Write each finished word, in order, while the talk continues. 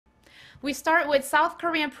We start with South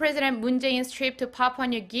Korean President Moon Jae-in's trip to Papua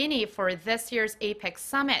New Guinea for this year's APEC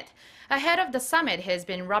Summit. Ahead of the summit, he has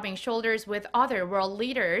been rubbing shoulders with other world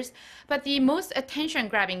leaders. But the most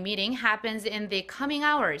attention-grabbing meeting happens in the coming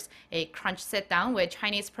hours, a crunch sit-down with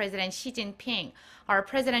Chinese President Xi Jinping. Our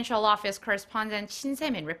presidential office correspondent Shin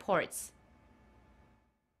Se-min reports.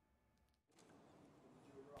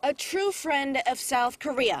 A true friend of South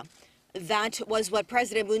Korea. That was what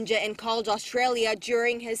President Moon Jae-in called Australia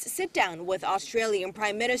during his sit-down with Australian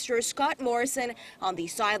Prime Minister Scott Morrison on the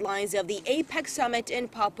sidelines of the APEC Summit in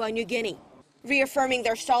Papua New Guinea. Reaffirming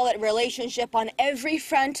their solid relationship on every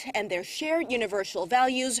front and their shared universal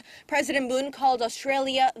values, President Moon called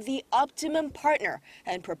Australia the optimum partner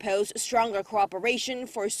and proposed stronger cooperation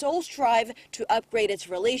for Seoul's drive to upgrade its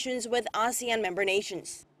relations with ASEAN member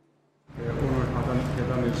nations. 오늘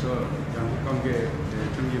회담에서 양국 관계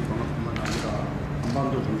정기 방어뿐만 아니라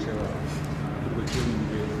한반도 정세와 그리고 지역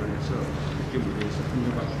문제에 관해서 국제 무대에서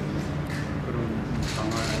협력할 수 있는 그런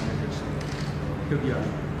방안에 대해서 협의하는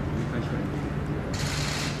유익한 시간이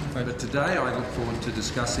되겠습니다. But today I look forward to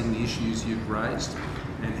discussing the issues you've raised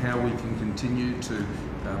and how we can continue to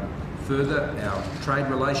further our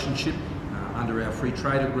trade relationship under our free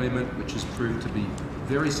trade agreement, which has proved to be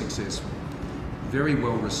very successful, very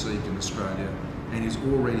well received in Australia, and is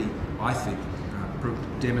already, I think,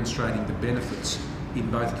 demonstrating the benefits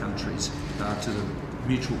in both countries to the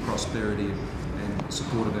mutual prosperity and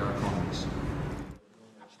support of our economies.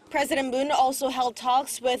 President Moon also held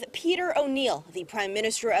talks with Peter O'Neill, the Prime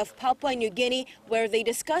Minister of Papua New Guinea, where they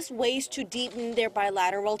discussed ways to deepen their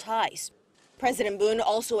bilateral ties. President Moon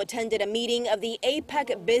also attended a meeting of the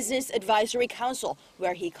APEC Business Advisory Council,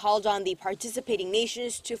 where he called on the participating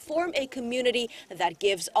nations to form a community that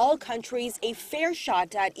gives all countries a fair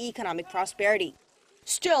shot at economic prosperity.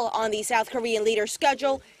 Still on the South Korean leader's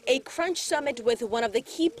schedule, a crunch summit with one of the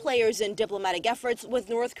key players in diplomatic efforts with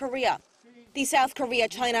North Korea. The South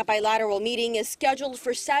Korea-China bilateral meeting is scheduled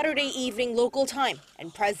for Saturday evening local time,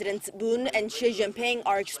 and Presidents Moon and Xi Jinping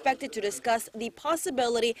are expected to discuss the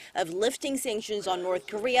possibility of lifting sanctions on North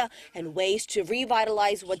Korea and ways to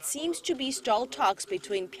revitalize what seems to be stalled talks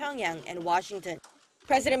between Pyongyang and Washington.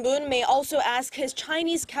 President Moon may also ask his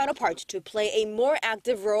Chinese counterpart to play a more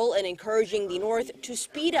active role in encouraging the North to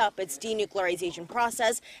speed up its denuclearization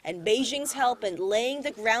process and Beijing's help in laying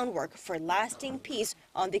the groundwork for lasting peace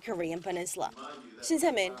on the Korean Peninsula. Shin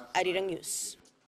Se-min, Arirang News.